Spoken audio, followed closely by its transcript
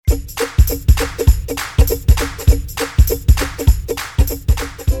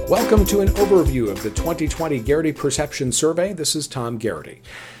Welcome to an overview of the 2020 Garrity Perception Survey. This is Tom Garrity.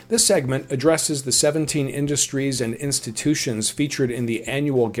 This segment addresses the 17 industries and institutions featured in the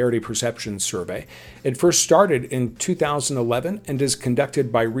annual Garrity Perception Survey. It first started in 2011 and is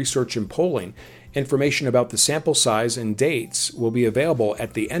conducted by Research and Polling. Information about the sample size and dates will be available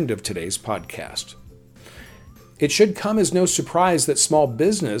at the end of today's podcast. It should come as no surprise that small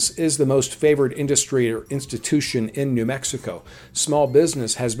business is the most favored industry or institution in New Mexico. Small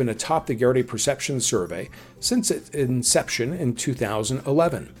business has been atop the Garrity Perception Survey since its inception in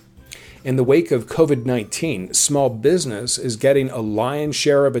 2011. In the wake of COVID-19, small business is getting a lion's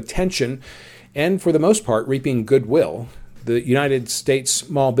share of attention and, for the most part, reaping goodwill. The United States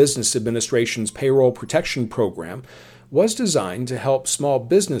Small Business Administration's Payroll Protection Program was designed to help small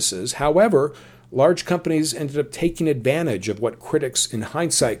businesses. However, large companies ended up taking advantage of what critics in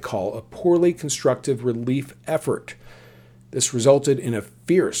hindsight call a poorly constructed relief effort. This resulted in a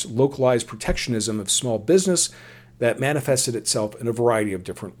fierce, localized protectionism of small business that manifested itself in a variety of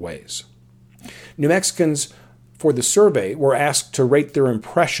different ways. New Mexicans for the survey were asked to rate their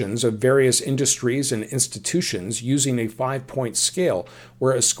impressions of various industries and institutions using a 5-point scale,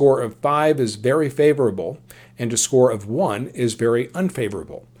 where a score of 5 is very favorable and a score of 1 is very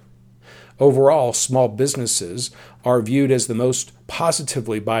unfavorable. Overall, small businesses are viewed as the most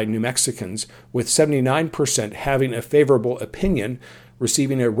positively by New Mexicans, with 79% having a favorable opinion,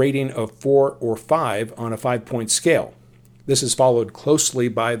 receiving a rating of 4 or 5 on a 5-point scale. This is followed closely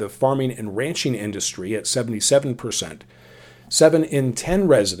by the farming and ranching industry at 77%. 7 in 10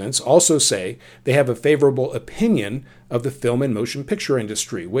 residents also say they have a favorable opinion of the film and motion picture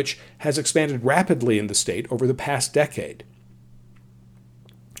industry, which has expanded rapidly in the state over the past decade.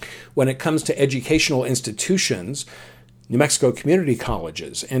 When it comes to educational institutions, New Mexico community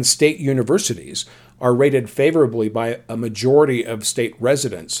colleges and state universities are rated favorably by a majority of state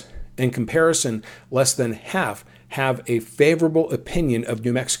residents. In comparison, less than half have a favorable opinion of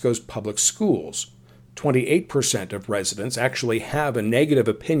New Mexico's public schools. 28% of residents actually have a negative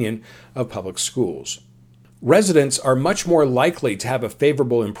opinion of public schools. Residents are much more likely to have a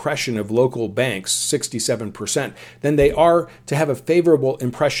favorable impression of local banks, 67%, than they are to have a favorable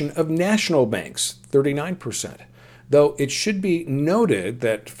impression of national banks, 39%. Though it should be noted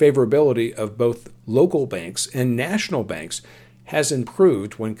that favorability of both local banks and national banks has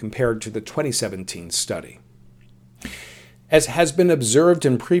improved when compared to the 2017 study. As has been observed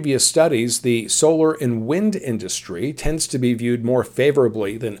in previous studies, the solar and wind industry tends to be viewed more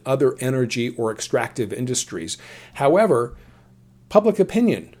favorably than other energy or extractive industries. However, public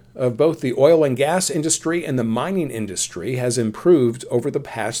opinion of both the oil and gas industry and the mining industry has improved over the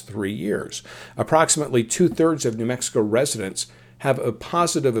past 3 years. Approximately 2/3 of New Mexico residents have a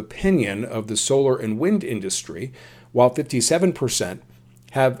positive opinion of the solar and wind industry, while 57%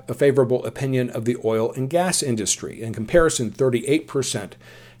 have a favorable opinion of the oil and gas industry. In comparison, 38%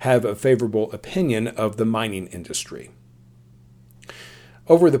 have a favorable opinion of the mining industry.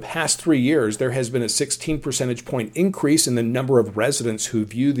 Over the past 3 years, there has been a 16 percentage point increase in the number of residents who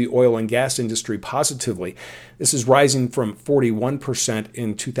view the oil and gas industry positively. This is rising from 41%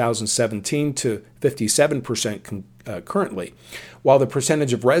 in 2017 to 57% currently, while the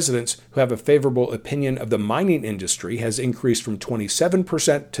percentage of residents who have a favorable opinion of the mining industry has increased from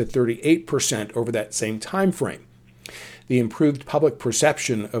 27% to 38% over that same time frame. The improved public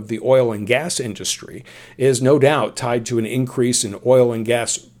perception of the oil and gas industry is no doubt tied to an increase in oil and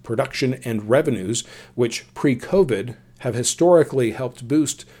gas production and revenues, which pre-COVID have historically helped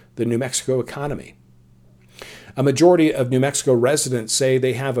boost the New Mexico economy. A majority of New Mexico residents say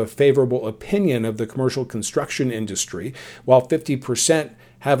they have a favorable opinion of the commercial construction industry, while 50%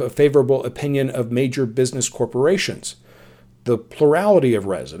 have a favorable opinion of major business corporations. The plurality of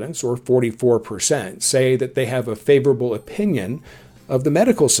residents, or 44%, say that they have a favorable opinion of the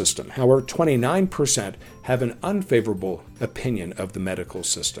medical system. However, 29% have an unfavorable opinion of the medical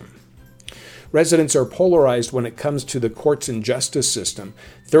system. Residents are polarized when it comes to the courts and justice system.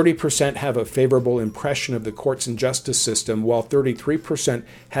 30% have a favorable impression of the courts and justice system, while 33%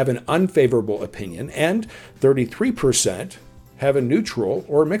 have an unfavorable opinion, and 33% have a neutral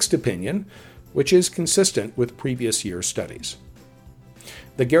or mixed opinion, which is consistent with previous year studies.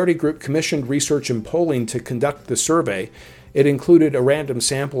 The Garrity Group commissioned Research and Polling to conduct the survey. It included a random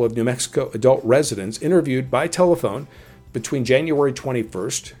sample of New Mexico adult residents interviewed by telephone between January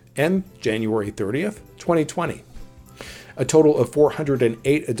 21st and January 30th, 2020. A total of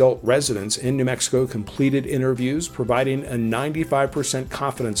 408 adult residents in New Mexico completed interviews, providing a 95%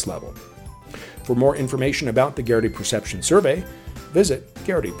 confidence level. For more information about the Garrity Perception Survey, visit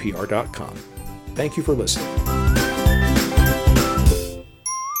GarrityPR.com. Thank you for listening.